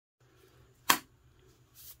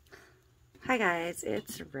Hi guys,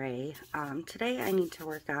 it's Rae. Today I need to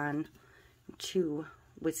work on 2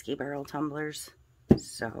 whiskey barrel tumblers.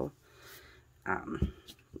 So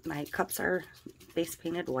my cups are base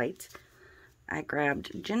painted white. I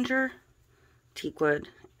grabbed ginger, teakwood,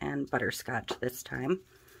 and butterscotch this time.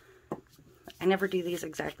 I never do these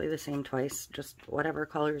exactly the same twice, just whatever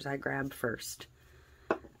colors I grab first.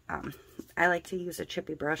 I like to use a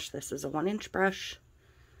chippy brush. This is a 1-inch brush.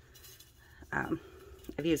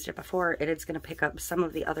 I've used it before. It is going to pick up some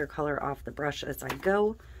of the other color off the brush as I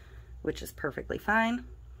go, which is perfectly fine.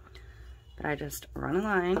 But I just run a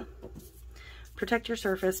line. Protect your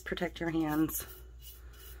surface, protect your hands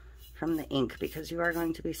from the ink, because you are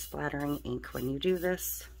going to be splattering ink when you do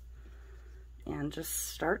this. And just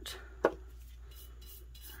start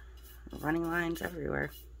running lines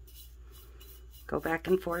everywhere. Go back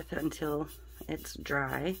and forth until it's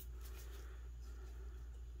dry.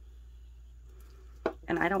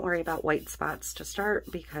 And I don't worry about white spots to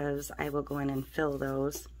start, because I will go in and fill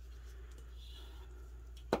those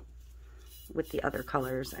with the other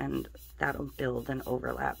colors, and that'll build and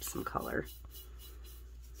overlap some color.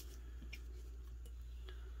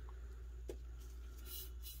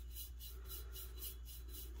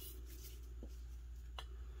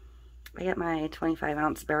 I get my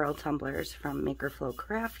 25-ounce barrel tumblers from Maker Flow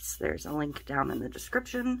Crafts. There's a link down in the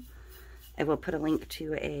description. I will put a link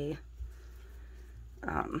to a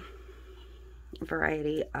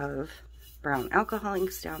variety of brown alcohol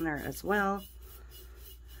inks down there as well.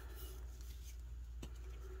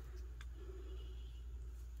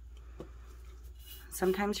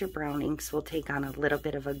 Sometimes your brown inks will take on a little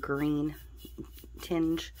bit of a green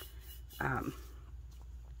tinge,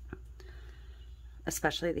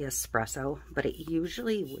 especially the espresso, but it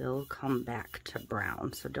usually will come back to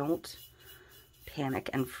brown, so don't panic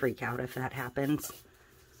and freak out if that happens.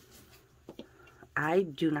 I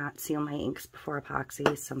do not seal my inks before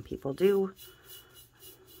epoxy. Some people do.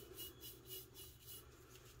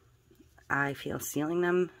 I feel sealing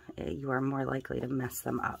them, you are more likely to mess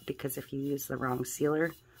them up, because if you use the wrong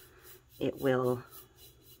sealer, it will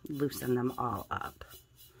loosen them all up.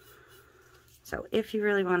 So if you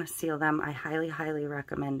really want to seal them, I highly, highly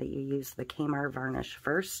recommend that you use the Kmart varnish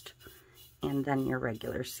first and then your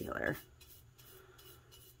regular sealer.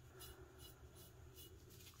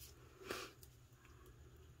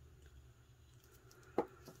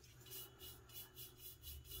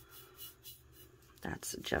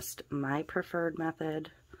 That's just my preferred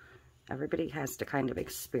method. Everybody has to kind of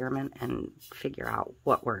experiment and figure out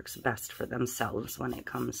what works best for themselves when it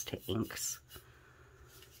comes to inks.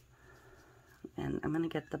 And I'm going to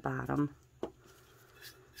get the bottom.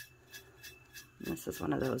 This is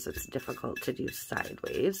one of those that's difficult to do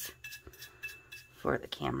sideways for the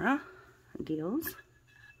camera deals.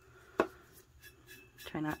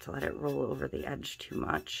 Try not to let it roll over the edge too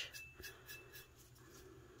much.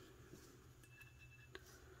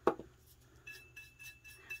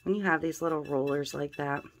 When you have these little rollers like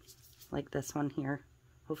that, like this one here,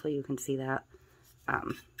 hopefully you can see that,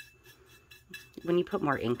 when you put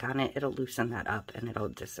more ink on it, it'll loosen that up and it'll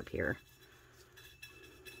disappear.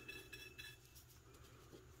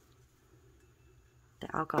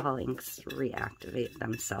 The alcohol inks reactivate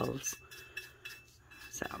themselves.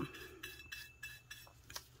 So,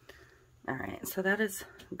 alright, so that is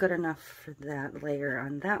good enough for that layer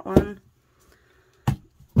on that one.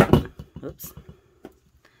 Oops.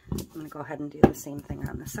 I'm going to go ahead and do the same thing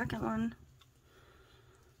on the second one.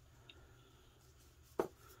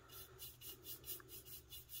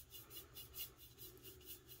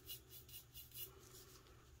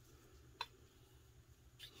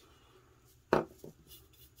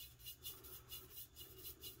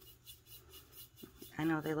 I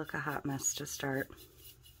know they look a hot mess to start.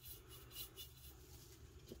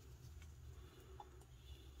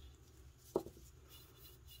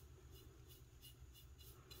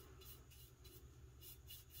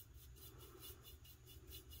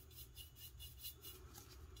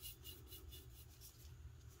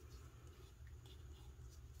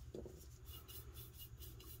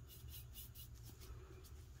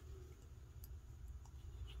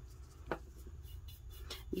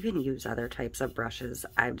 You can use other types of brushes.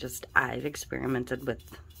 I've experimented with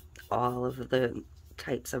all of the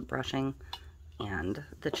types of brushing, and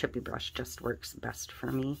the chippy brush just works best for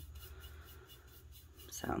me.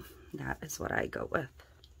 So that is what I go with.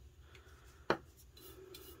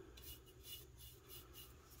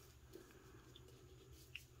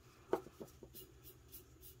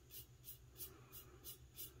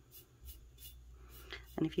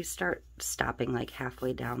 And if you start stopping like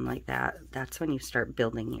halfway down like that, that's when you start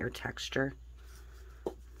building your texture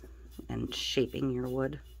and shaping your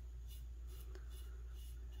wood.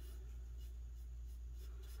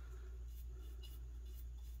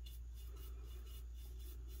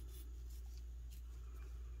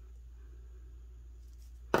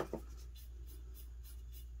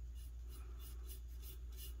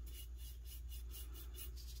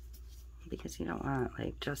 because you don't want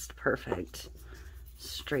like just perfect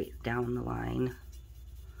straight down the line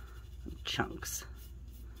chunks,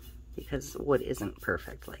 because wood isn't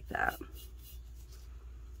perfect like that.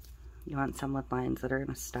 You want some with lines that are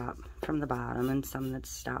going to stop from the bottom and some that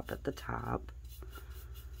stop at the top.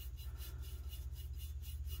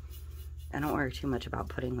 I don't worry too much about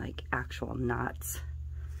putting like actual knots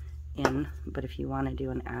in, but if you want to do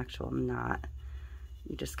an actual knot,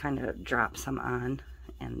 you just kind of drop some on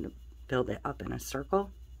and build it up in a circle.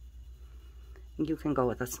 You can go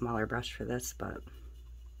with a smaller brush for this, but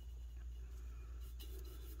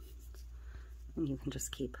you can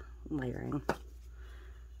just keep layering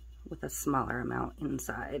with a smaller amount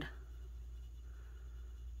inside.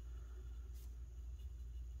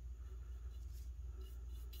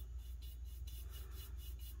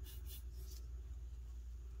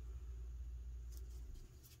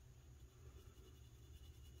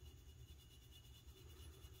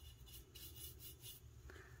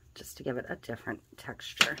 Just to give it a different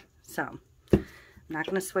texture. So, I'm not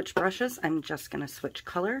going to switch brushes, I'm just going to switch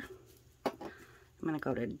color. I'm going to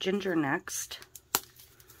go to ginger next.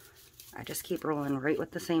 I just keep rolling right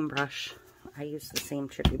with the same brush. I use the same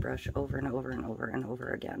chippy brush over and over and over and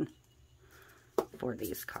over again for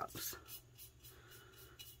these cups.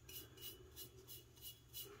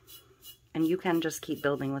 And you can just keep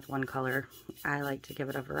building with one color. I like to give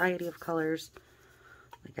it a variety of colors.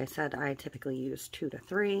 Like I said, I typically use 2 to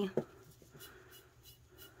 3.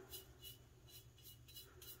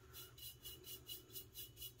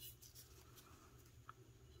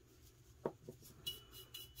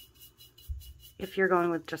 If you're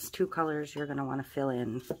going with just 2 colors, you're going to want to fill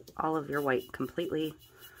in all of your white completely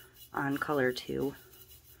on color 2.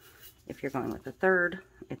 If you're going with a third,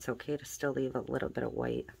 it's okay to still leave a little bit of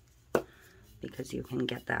white because you can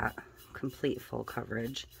get that complete full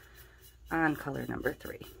coverage on color number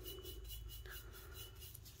 3.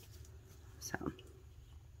 So,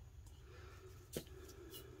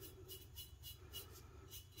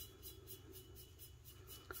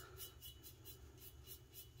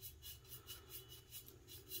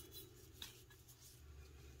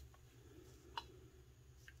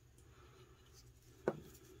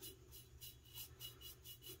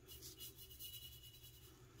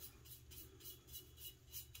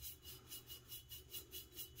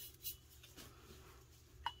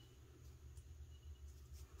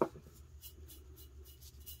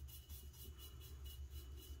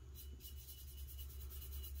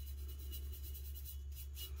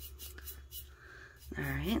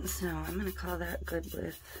 alright, so I'm going to call that good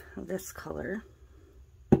with this color.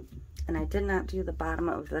 And I did not do the bottom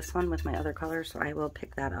of this one with my other color, so I will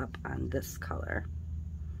pick that up on this color.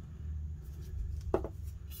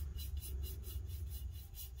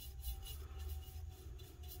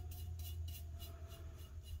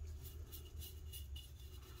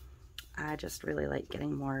 I just really like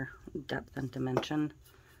getting more depth and dimension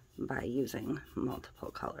by using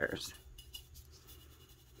multiple colors.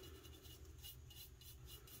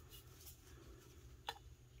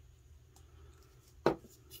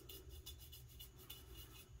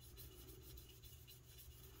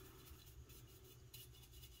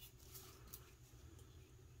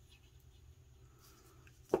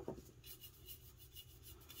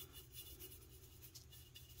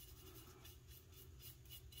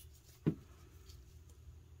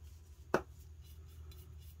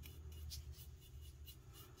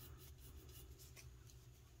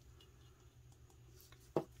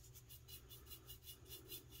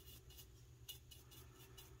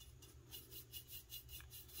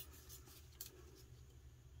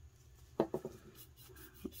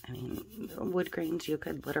 I mean, wood grains, you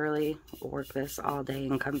could literally work this all day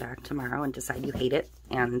and come back tomorrow and decide you hate it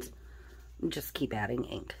and just keep adding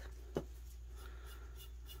ink.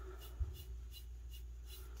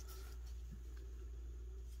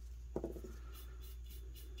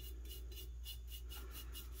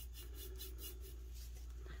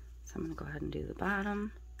 So I'm going to go ahead and do the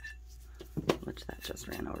bottom, which that just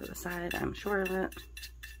ran over the side, I'm sure of it.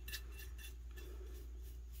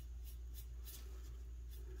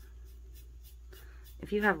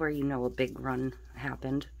 If you have where you know a big run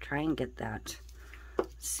happened, try and get that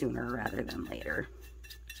sooner rather than later.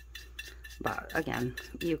 But again,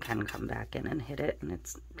 you can come back in and hit it and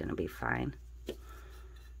it's gonna be fine. You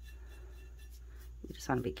just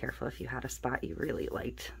want to be careful if you had a spot you really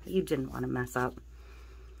liked that you didn't want to mess up.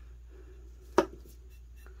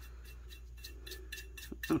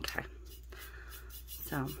 Okay,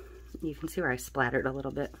 so you can see where I splattered a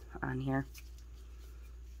little bit on here.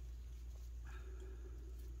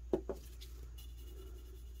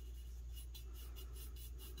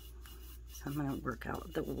 So I'm going to work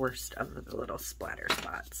out the worst of the little splatter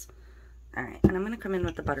spots. Alright, and I'm going to come in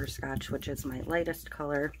with the butterscotch, which is my lightest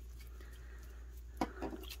color.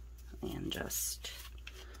 And just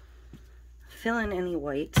fill in any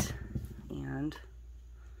white and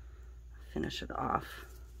finish it off.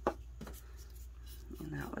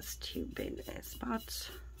 And that was too big a spot.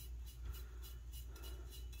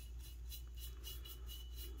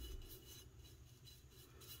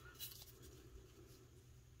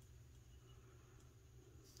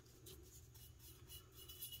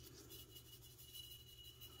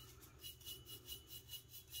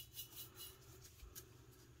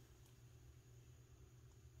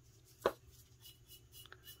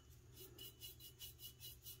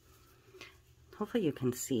 Hopefully you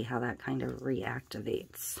can see how that kind of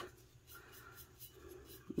reactivates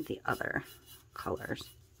the other colors.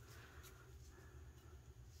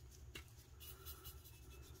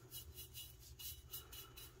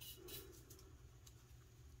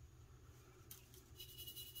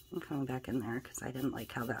 I'm coming back in there because I didn't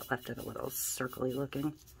like how that left it a little circly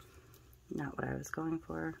looking. Not what I was going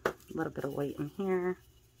for. A little bit of white in here.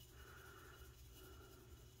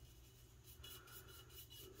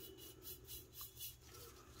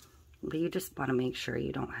 But you just want to make sure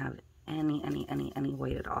you don't have any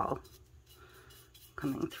white at all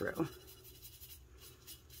coming through.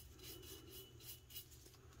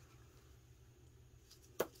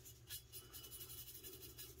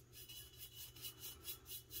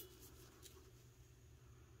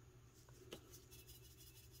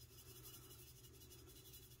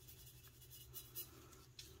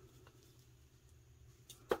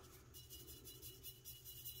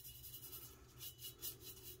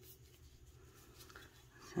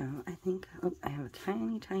 So I think, oh, I have a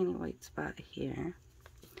tiny white spot here.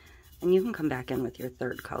 And you can come back in with your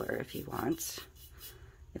third color if you want.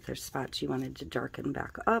 If there's spots you wanted to darken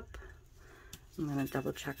back up. I'm going to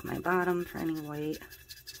double check my bottom for any white.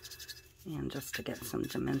 And just to get some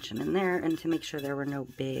dimension in there and to make sure there were no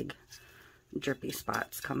big drippy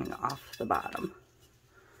spots coming off the bottom.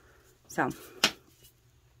 So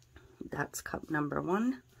that's cup number 1.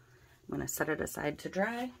 I'm going to set it aside to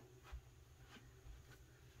dry.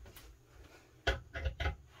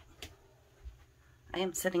 I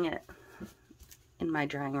am setting it in my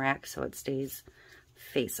drying rack so it stays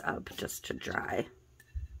face up just to dry.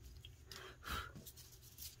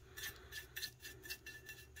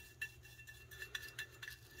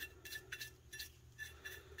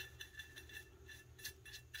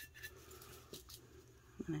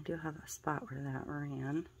 And I do have a spot where that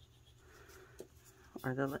ran,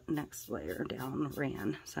 or the next layer down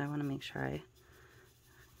ran, so I want to make sure I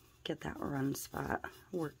get that run spot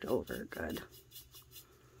worked over good.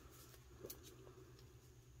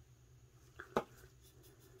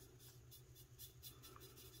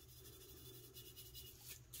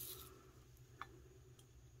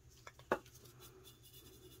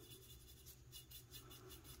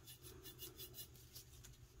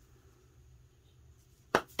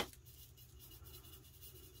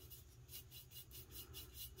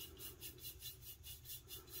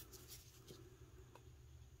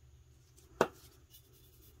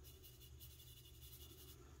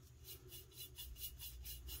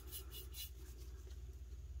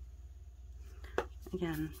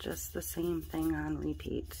 Again, just the same thing on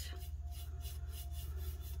repeat.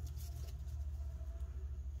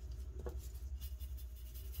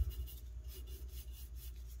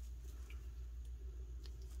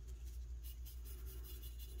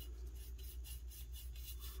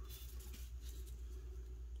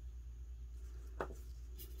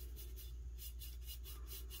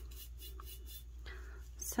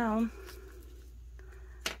 So, I'm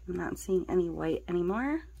not seeing any white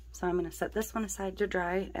anymore. So I'm going to set this one aside to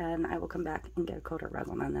dry, and I will come back and get a coat of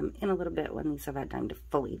resin on them in a little bit when these have had time to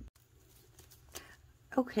fully.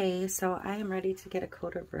 Okay, so I am ready to get a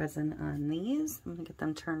coat of resin on these. I'm going to get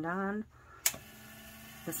them turned on.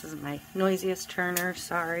 This is my noisiest turner,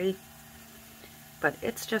 sorry. But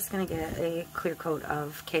it's just going to get a clear coat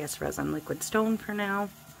of KS Resin Liquid Stone for now.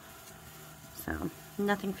 So,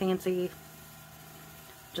 nothing fancy,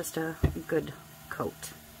 just a good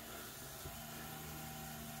coat.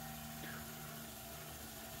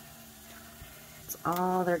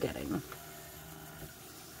 All they're getting.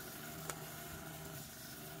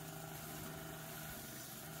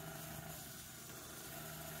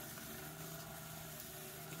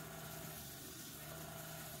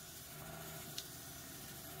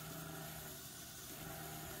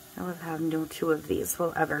 I would have no two of these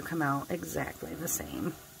will ever come out exactly the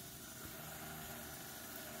same.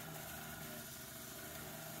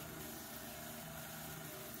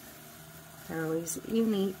 They're always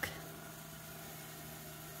unique.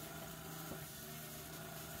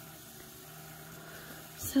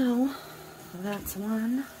 So that's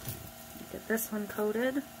one. Get this one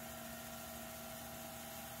coated.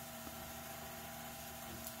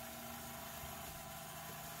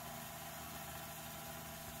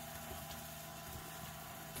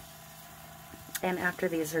 And after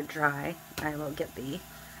these are dry, I will get the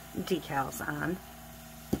decals on.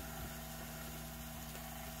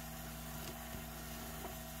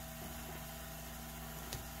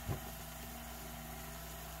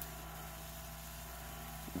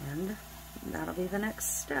 And that'll be the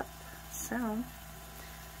next step. So,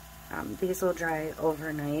 these will dry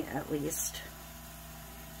overnight at least,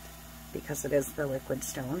 because it is the liquid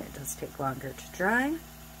stone. It does take longer to dry.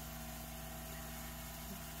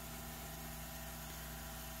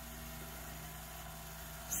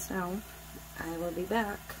 So, I will be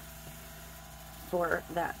back for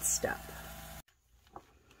that step.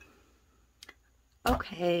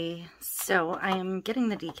 Okay, so I am getting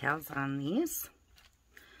the decals on these.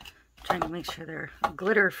 Trying to make sure they're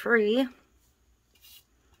glitter free.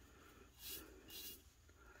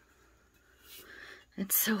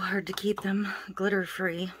 It's so hard to keep them glitter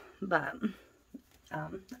free, but I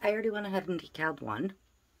already went ahead and decaled one.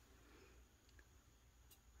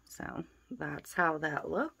 So that's how that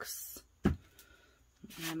looks. I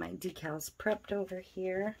have my decals prepped over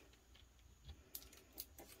here.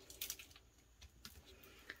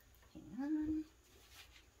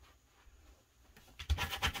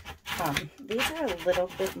 These are a little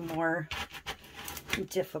bit more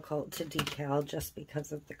difficult to decal just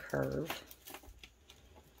because of the curve.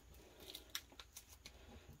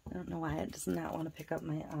 I don't know why it does not want to pick up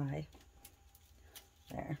my eye.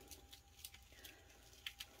 There.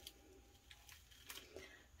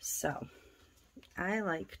 So, I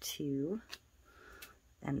like to,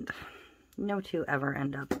 and no two ever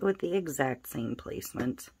end up with the exact same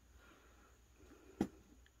placement.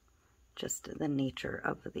 Just the nature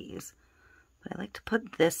of these. But I like to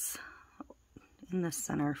put this in the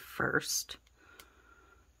center first.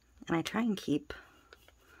 And I try and keep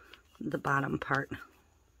the bottom part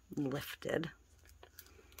lifted.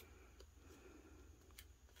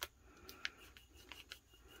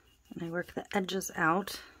 And I work the edges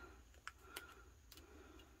out.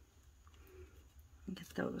 Get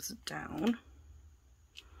those down.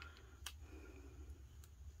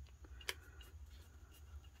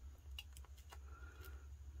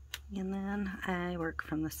 And then I work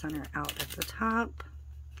from the center out at the top.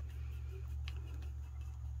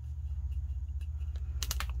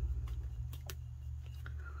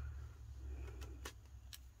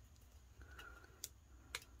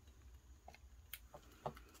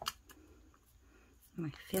 And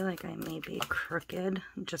I feel like I may be crooked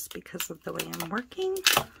just because of the way I'm working.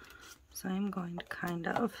 So I'm going to kind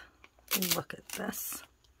of look at this.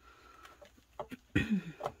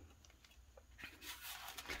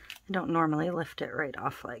 I don't normally lift it right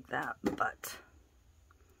off like that, but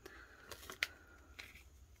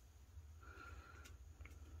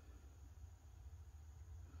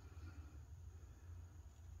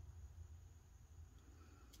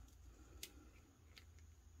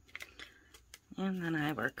and then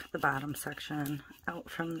I work the bottom section out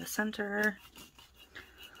from the center.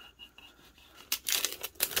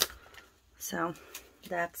 So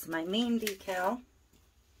that's my main decal.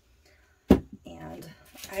 And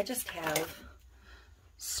I just have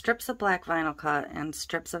strips of black vinyl cut and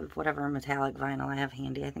strips of whatever metallic vinyl I have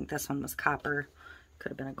handy. I think this one was copper.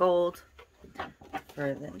 Could have been a gold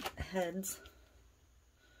for the heads.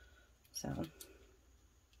 So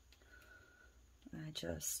I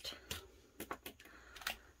just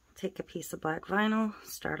take a piece of black vinyl,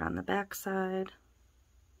 start on the back side.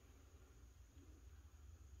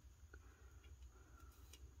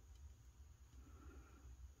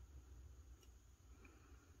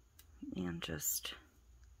 And just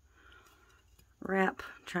wrap,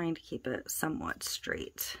 trying to keep it somewhat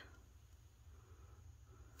straight.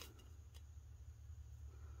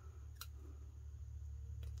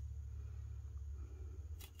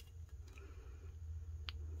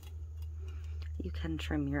 You can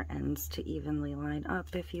trim your ends to evenly line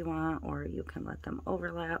up if you want, or you can let them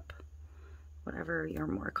overlap, whatever you're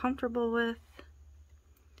more comfortable with.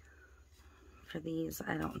 For these,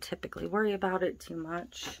 I don't typically worry about it too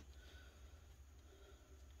much.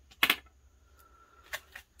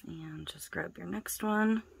 And just grab your next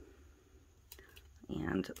one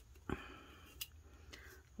and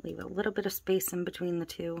leave a little bit of space in between the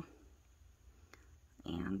two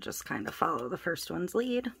and just kind of follow the first one's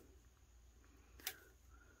lead.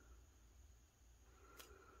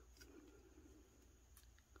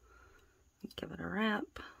 Give it a wrap.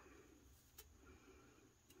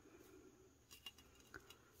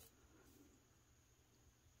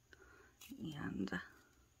 and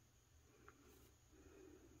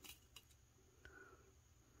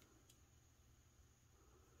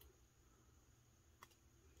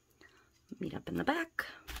meet up in the back.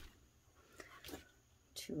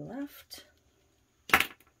 2 left.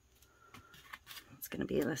 It's going to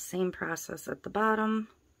be the same process at the bottom.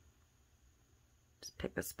 Just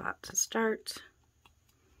pick a spot to start.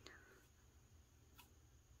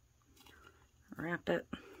 Wrap it.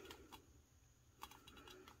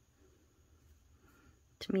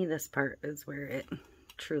 To me, this part is where it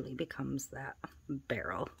truly becomes that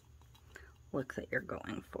barrel look that you're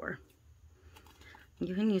going for.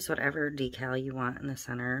 You can use whatever decal you want in the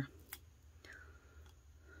center.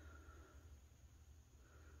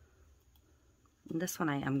 This one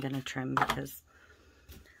I am going to trim because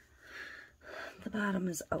the bottom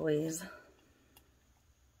is always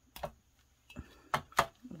a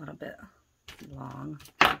little bit long.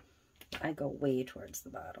 I go way towards the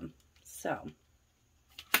bottom. So,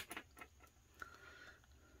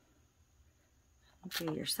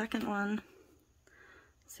 do your second one.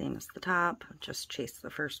 Same as the top, just chase the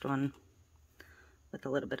first one with a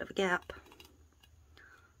little bit of a gap.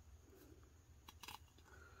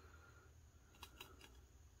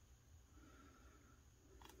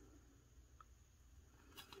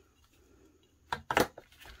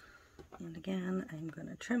 And again, I'm going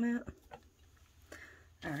to trim it.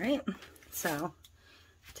 Alright, so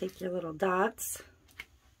take your little dots.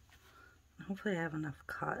 Hopefully I have enough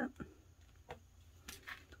cut.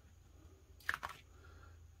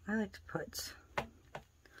 I like to put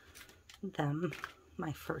them,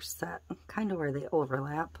 my first set, kind of where they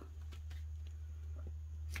overlap.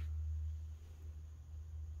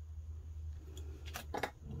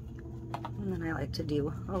 And then I like to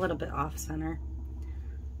do a little bit off center.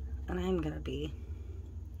 And I'm going to be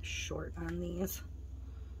short on these.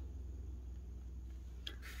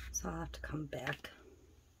 So I'll have to come back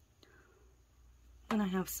when I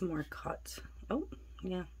have some more cut. Oh,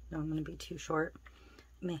 yeah, no, I'm going to be too short.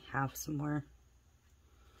 I may have some more.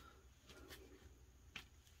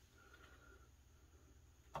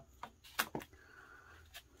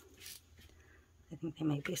 I think they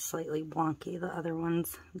might be slightly wonky, the other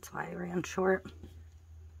ones. That's why I ran short.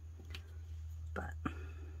 But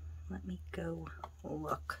let me go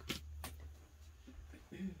look.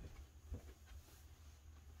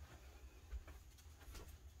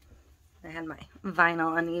 I had my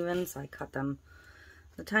vinyl uneven, so I cut them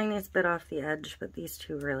the tiniest bit off the edge, but these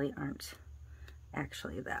two really aren't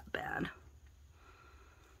actually that bad.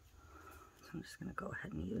 So I'm just going to go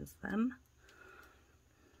ahead and use them.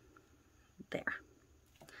 There.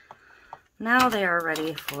 Now they are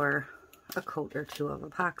ready for a coat or two of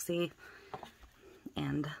epoxy,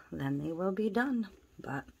 and then they will be done.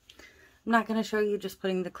 But I'm not going to show you just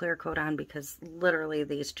putting the clear coat on because literally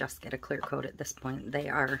these just get a clear coat at this point. They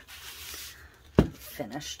are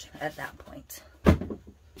finished at that point.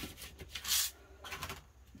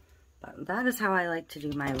 But that is how I like to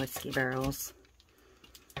do my whiskey barrels.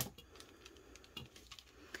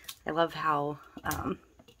 I love how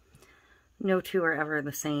no two are ever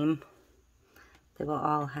the same. They will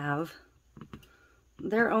all have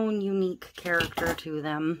their own unique character to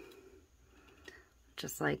them,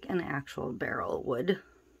 just like an actual barrel would.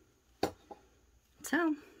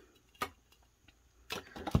 So,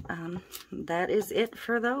 that is it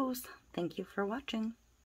for those. Thank you for watching.